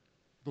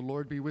The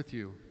Lord be with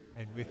you.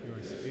 And with your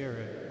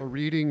spirit. A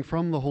reading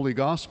from the Holy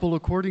Gospel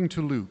according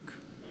to Luke.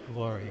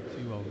 Glory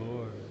to you, O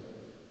Lord.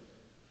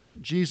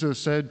 Jesus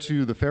said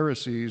to the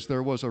Pharisees,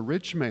 "There was a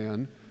rich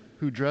man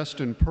who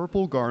dressed in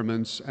purple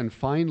garments and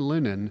fine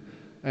linen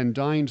and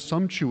dined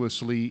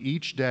sumptuously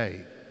each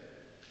day.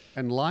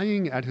 And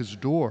lying at his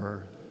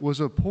door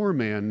was a poor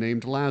man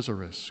named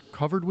Lazarus,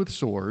 covered with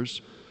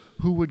sores,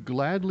 who would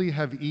gladly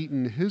have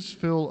eaten his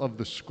fill of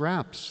the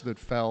scraps that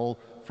fell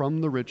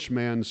from the rich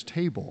man's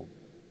table.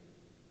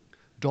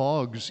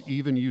 Dogs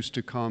even used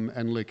to come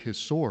and lick his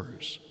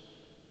sores.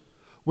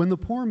 When the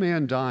poor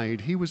man died,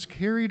 he was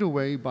carried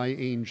away by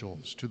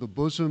angels to the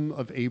bosom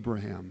of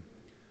Abraham.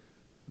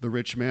 The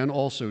rich man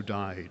also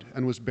died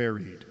and was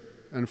buried,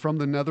 and from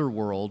the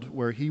netherworld,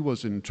 where he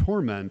was in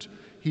torment,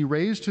 he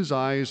raised his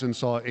eyes and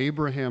saw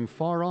Abraham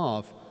far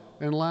off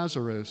and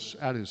Lazarus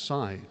at his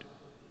side.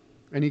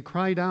 And he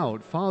cried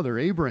out, 'Father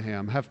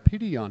Abraham, have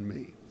pity on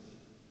me.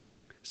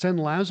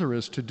 Send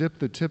Lazarus to dip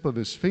the tip of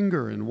his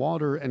finger in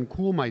water and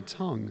cool my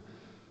tongue,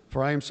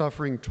 for I am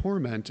suffering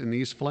torment in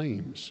these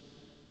flames.'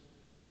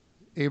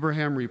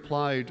 Abraham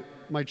replied,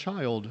 'My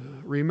child,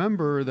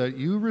 remember that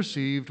you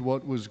received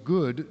what was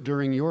good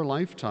during your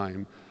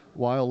lifetime,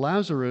 while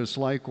Lazarus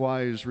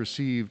likewise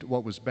received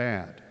what was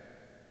bad.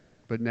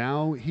 But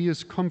now he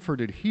is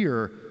comforted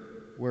here,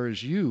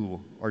 whereas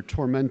you are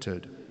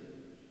tormented.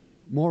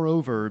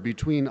 Moreover,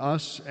 between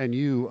us and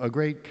you a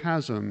great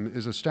chasm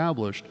is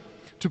established,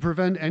 to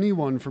prevent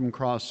anyone from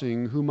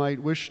crossing who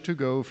might wish to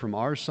go from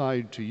our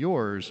side to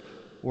yours,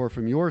 or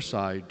from your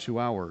side to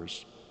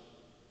ours.'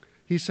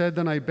 He said,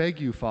 'Then I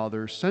beg you,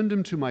 Father, send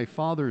him to my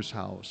father's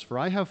house, for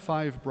I have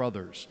 5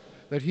 brothers,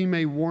 that he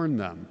may warn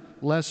them,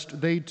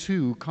 lest they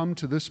too come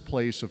to this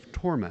place of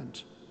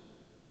torment.'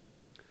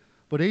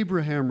 But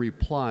Abraham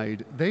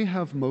replied, 'They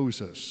have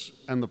Moses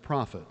and the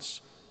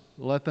prophets.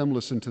 Let them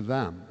listen to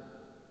them.'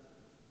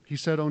 He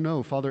said, 'Oh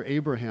no, Father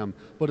Abraham,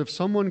 but if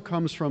someone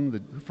from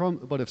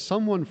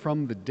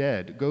the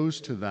dead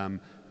goes to them,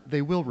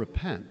 they will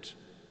repent.'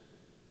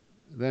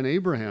 Then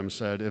Abraham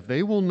said, 'If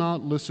they will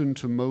not listen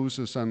to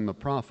Moses and the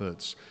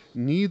prophets,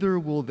 neither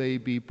will they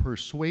be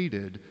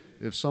persuaded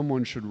if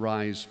someone should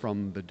rise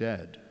from the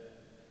dead.'"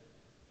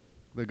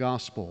 The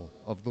Gospel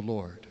of the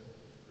Lord.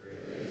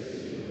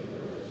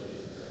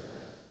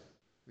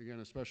 Again,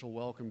 a special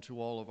welcome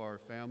to all of our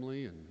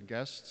family and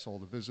guests, all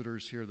the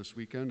visitors here this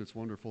weekend. It's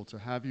wonderful to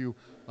have you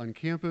on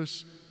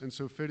campus, and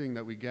so fitting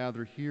that we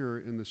gather here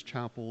in this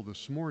chapel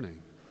this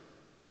morning.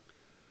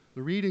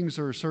 The readings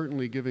are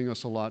certainly giving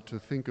us a lot to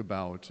think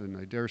about, and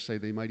I dare say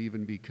they might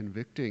even be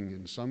convicting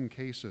in some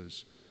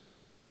cases.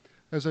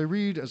 As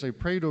I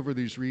prayed over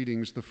these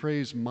readings, the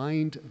phrase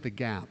 "mind the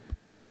gap"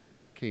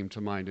 came to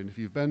mind. And if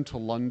you've been to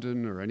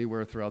London or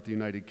anywhere throughout the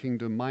United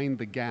Kingdom, mind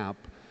the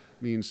gap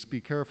means be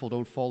careful,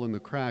 don't fall in the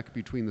crack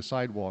between the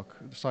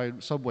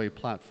subway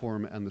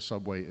platform and the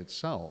subway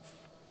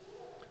itself.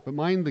 But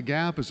mind the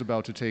gap is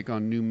about to take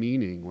on new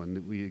meaning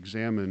when we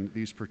examine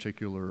these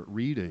particular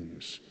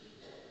readings.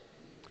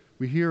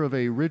 We hear of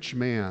a rich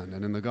man,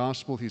 and in the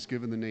gospel he's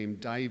given the name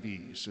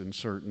Dives in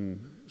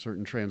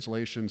certain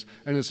translations,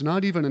 and it's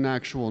not even an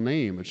actual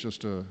name, it's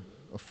just a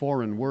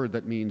foreign word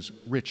that means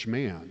rich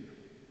man.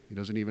 He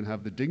doesn't even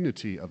have the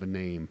dignity of a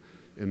name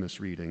in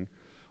this reading,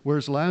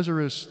 whereas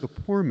Lazarus, the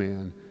poor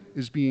man,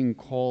 is being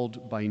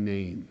called by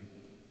name.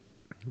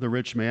 The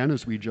rich man,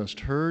 as we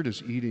just heard,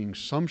 is eating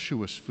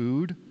sumptuous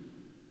food.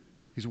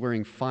 He's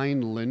wearing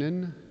fine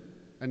linen,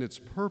 and it's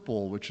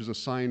purple, which is a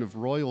sign of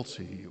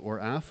royalty or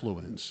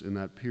affluence in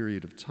that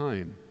period of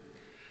time.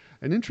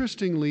 And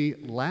interestingly,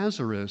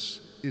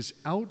 Lazarus is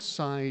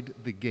outside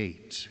the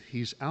gate.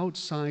 He's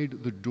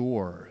outside the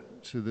door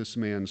to this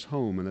man's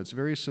home, and that's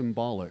very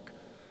symbolic.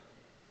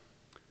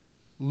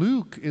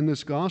 Luke, in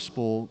this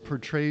gospel,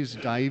 portrays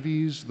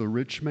Dives, the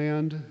rich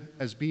man,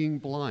 as being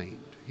blind.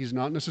 He's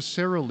not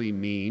necessarily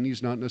mean,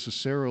 he's not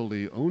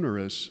necessarily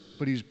onerous,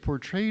 but he's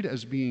portrayed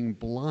as being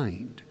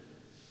blind.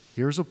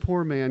 Here's a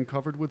poor man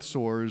covered with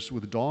sores,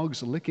 with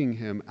dogs licking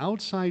him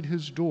outside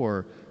his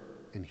door,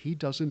 and he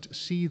doesn't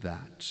see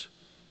that.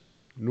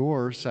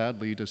 Nor,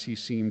 sadly, does he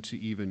seem to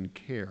even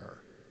care.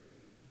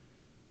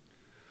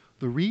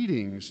 The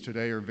readings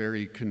today are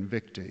very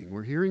convicting.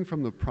 We're hearing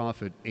from the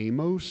prophet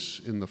Amos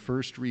in the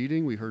first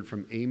reading. We heard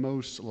from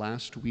Amos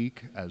last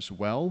week as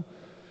well.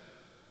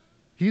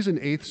 He's an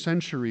 8th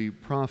century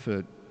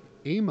prophet.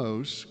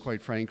 Amos, quite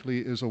frankly,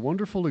 is a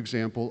wonderful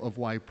example of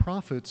why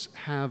prophets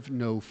have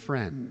no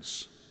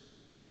friends.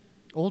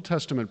 Old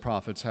Testament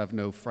prophets have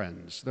no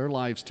friends. Their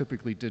lives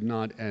typically did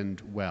not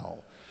end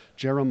well.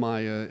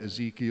 Jeremiah,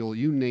 Ezekiel,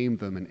 you name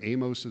them, and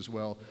Amos as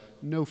well,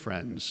 no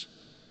friends.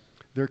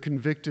 They're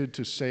convicted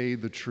to say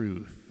the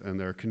truth, and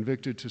they're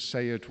convicted to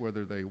say it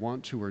whether they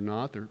want to or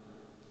not. They're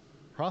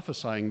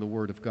prophesying the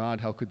word of God.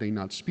 How could they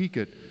not speak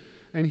it?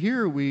 And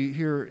here we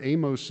hear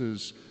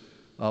Amos's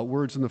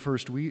words in the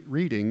first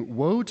reading: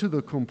 "Woe to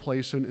the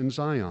complacent in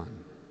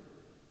Zion.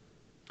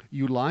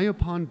 You lie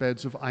upon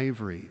beds of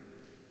ivory.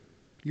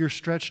 You're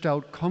stretched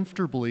out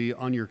comfortably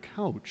on your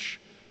couch.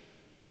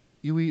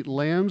 You eat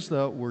lambs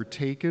that were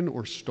taken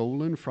or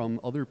stolen from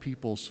other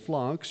people's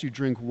flocks. You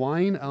drink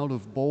wine out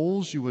of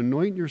bowls. You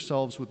anoint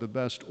yourselves with the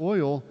best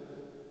oil,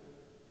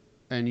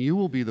 and you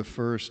will be the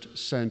first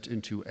sent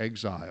into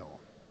exile.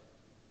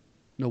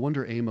 No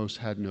wonder Amos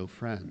had no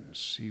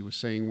friends. He was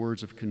saying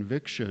words of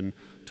conviction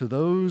to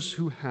those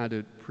who had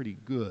it pretty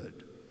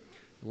good.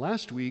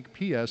 Last week,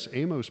 P.S.,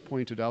 Amos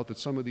pointed out that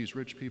some of these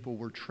rich people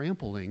were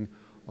trampling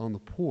on the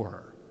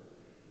poor.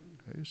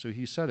 Okay, so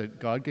he said it.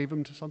 God gave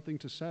him something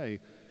to say,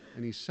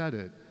 and he said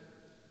it.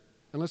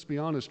 And let's be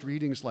honest,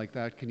 readings like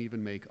that can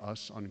even make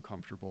us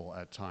uncomfortable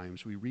at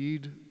times. We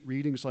read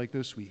readings like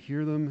this, we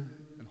hear them,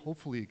 and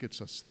hopefully it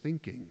gets us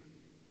thinking.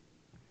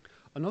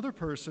 Another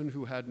person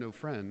who had no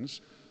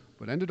friends,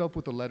 but ended up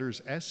with the letters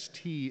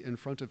ST in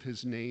front of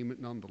his name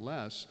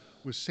nonetheless,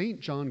 was St.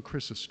 John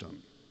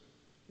Chrysostom.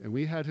 And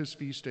we had his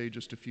feast day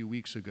just a few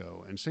weeks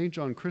ago. And St.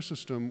 John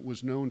Chrysostom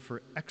was known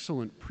for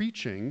excellent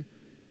preaching,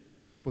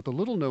 but the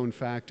little known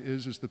fact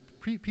is the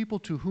people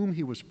to whom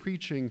he was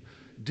preaching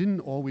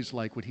didn't always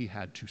like what he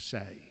had to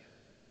say.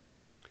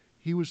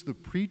 He was the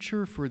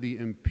preacher for the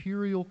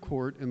imperial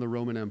court in the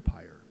Roman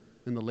Empire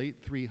in the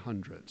late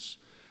 300s.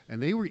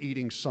 And they were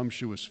eating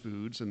sumptuous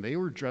foods, and they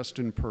were dressed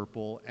in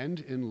purple and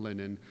in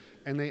linen.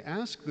 And they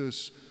asked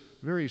this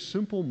very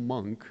simple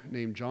monk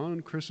named John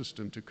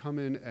Chrysostom to come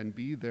in and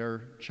be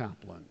their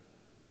chaplain.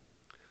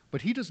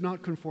 But he does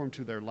not conform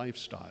to their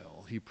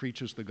lifestyle. He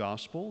preaches the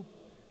gospel.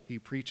 He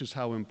preaches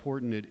how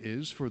important it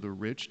is for the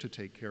rich to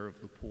take care of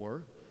the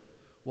poor.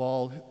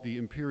 While the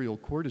imperial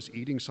court is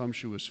eating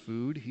sumptuous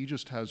food, he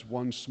just has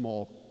one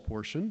small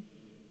portion.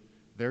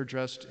 They're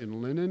dressed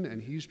in linen,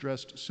 and he's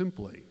dressed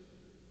simply.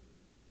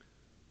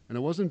 And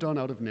it wasn't done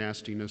out of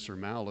nastiness or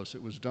malice.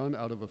 It was done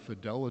out of a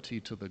fidelity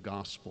to the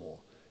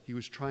gospel. He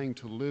was trying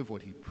to live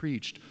what he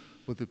preached,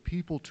 but the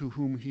people to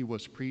whom he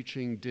was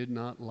preaching did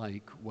not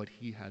like what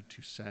he had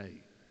to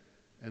say.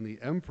 And the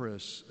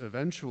empress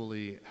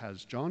eventually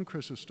has John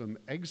Chrysostom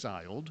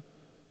exiled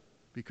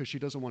because she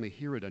doesn't want to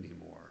hear it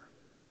anymore.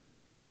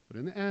 But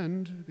in the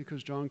end,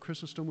 because John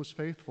Chrysostom was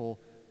faithful,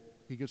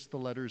 he gets the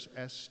letters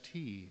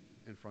ST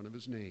in front of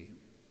his name.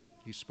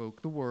 He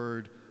spoke the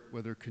word,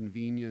 whether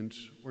convenient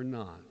or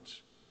not.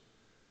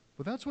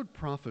 But that's what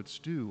prophets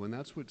do, and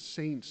that's what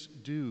saints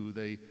do.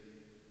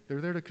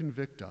 They're there to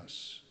convict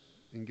us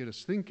and get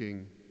us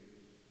thinking,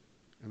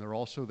 and they're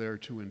also there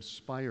to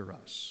inspire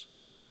us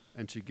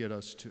and to get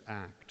us to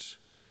act.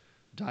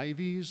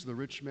 Dives, the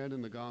rich man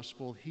in the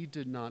gospel, he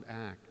did not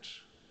act.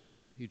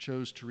 He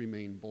chose to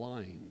remain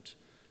blind.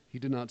 He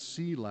did not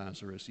see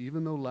Lazarus,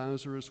 even though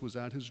Lazarus was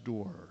at his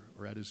door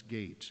or at his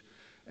gate.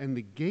 And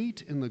the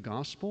gate in the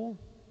gospel,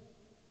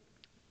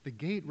 the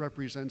gate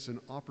represents an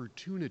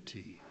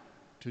opportunity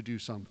to do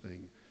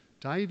something.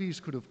 Dives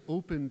could have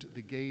opened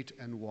the gate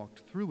and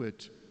walked through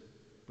it,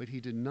 but he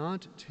did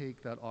not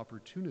take that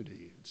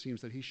opportunity. It seems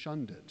that he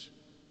shunned it.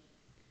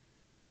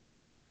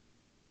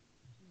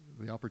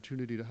 The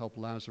opportunity to help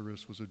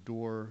Lazarus was a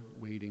door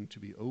waiting to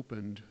be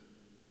opened.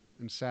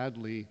 And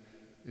sadly,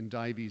 in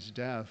Dives'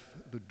 death,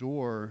 the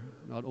door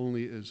not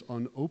only is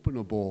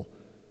unopenable,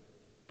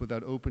 but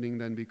that opening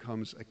then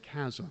becomes a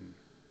chasm.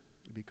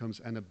 It becomes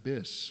an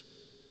abyss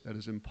that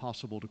is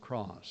impossible to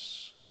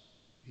cross.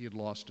 He had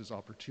lost his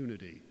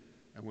opportunity,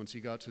 and once he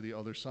got to the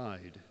other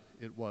side,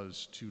 it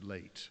was too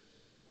late.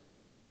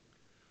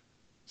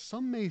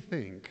 Some may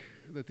think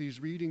that these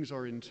readings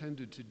are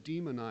intended to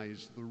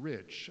demonize the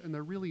rich, and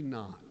they're really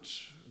not.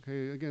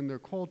 Okay, again, they're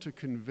called to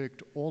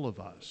convict all of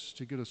us,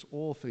 to get us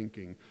all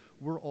thinking.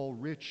 We're all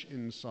rich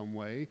in some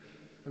way,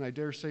 and I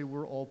dare say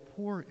we're all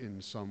poor in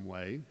some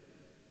way.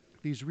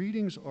 These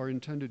readings are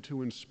intended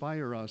to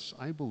inspire us,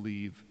 I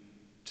believe,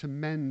 to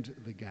mend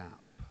the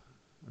gap.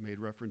 I made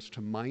reference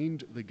to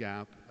mind the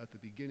gap at the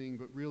beginning,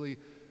 but really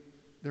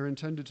they're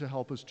intended to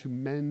help us to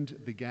mend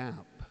the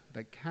gap,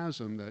 that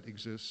chasm that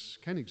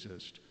can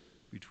exist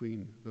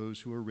between those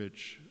who are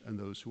rich and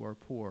those who are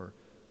poor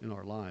in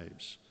our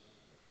lives.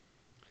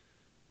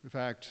 In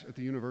fact, at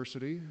the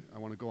university, I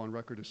want to go on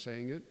record as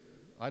saying it,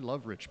 I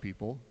love rich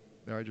people.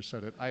 There, I just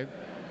said it.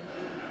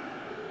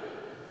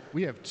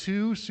 We have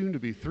 2, soon to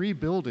be 3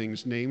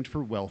 buildings named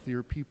for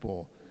wealthier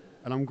people.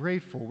 And I'm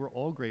grateful, we're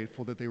all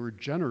grateful that they were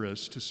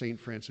generous to St.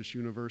 Francis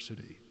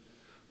University.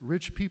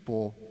 Rich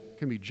people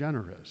can be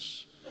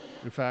generous.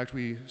 In fact,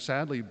 we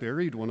sadly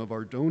buried one of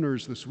our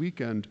donors this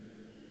weekend,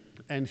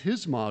 and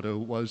his motto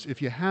was,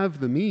 if you have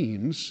the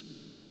means,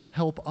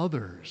 help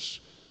others.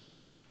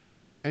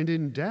 And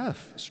in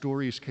death,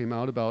 stories came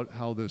out about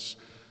how this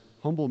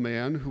humble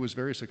man who was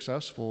very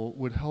successful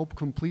would help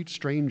complete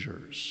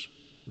strangers.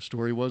 The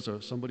story was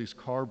somebody's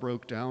car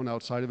broke down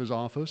outside of his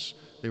office.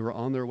 They were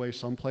on their way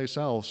someplace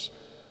else.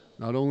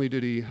 Not only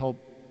did he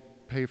help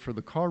pay for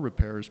the car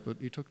repairs, but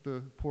he took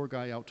the poor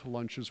guy out to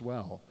lunch as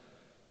well.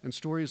 And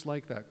stories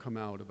like that come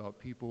out about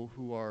people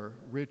who are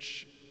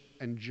rich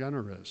and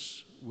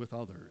generous with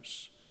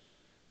others.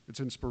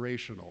 It's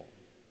inspirational.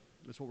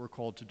 It's what we're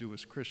called to do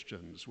as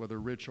Christians, whether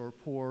rich or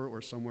poor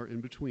or somewhere in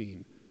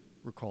between.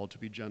 We're called to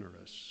be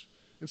generous.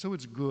 And so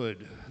it's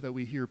good that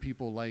we hear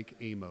people like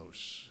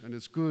Amos, and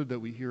it's good that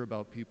we hear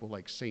about people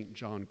like St.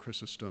 John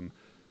Chrysostom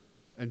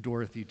and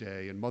Dorothy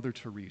Day and Mother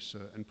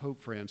Teresa and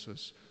Pope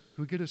Francis,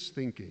 who get us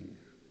thinking,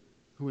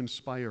 who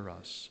inspire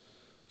us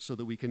so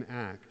that we can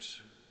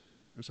act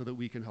and so that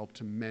we can help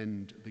to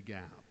mend the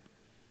gap.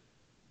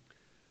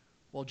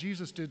 While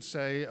Jesus did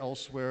say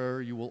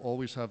elsewhere, "You will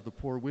always have the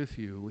poor with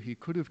you," he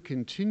could have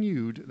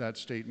continued that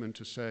statement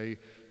to say,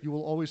 "You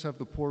will always have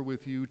the poor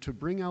with you to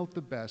bring out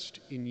the best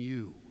in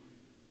you,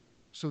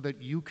 so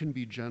that you can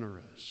be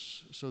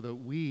generous, so that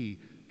we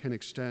can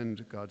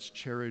extend God's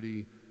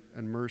charity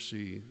and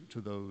mercy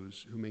to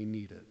those who may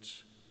need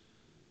it."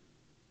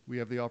 We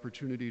have the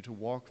opportunity to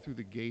walk through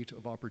the gate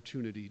of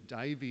opportunity.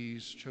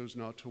 Dives chose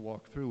not to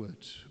walk through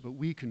it, but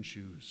we can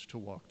choose to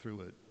walk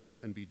through it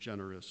and be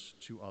generous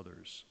to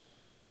others.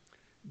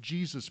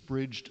 Jesus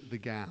bridged the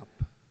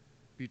gap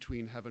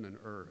between heaven and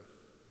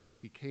earth.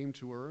 He came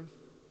to earth,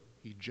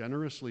 he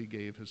generously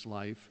gave his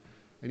life,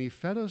 and he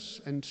fed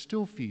us and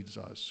still feeds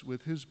us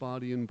with his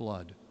body and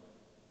blood,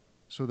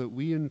 so that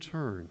we in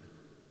turn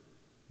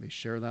may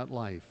share that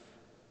life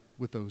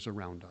with those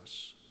around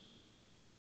us.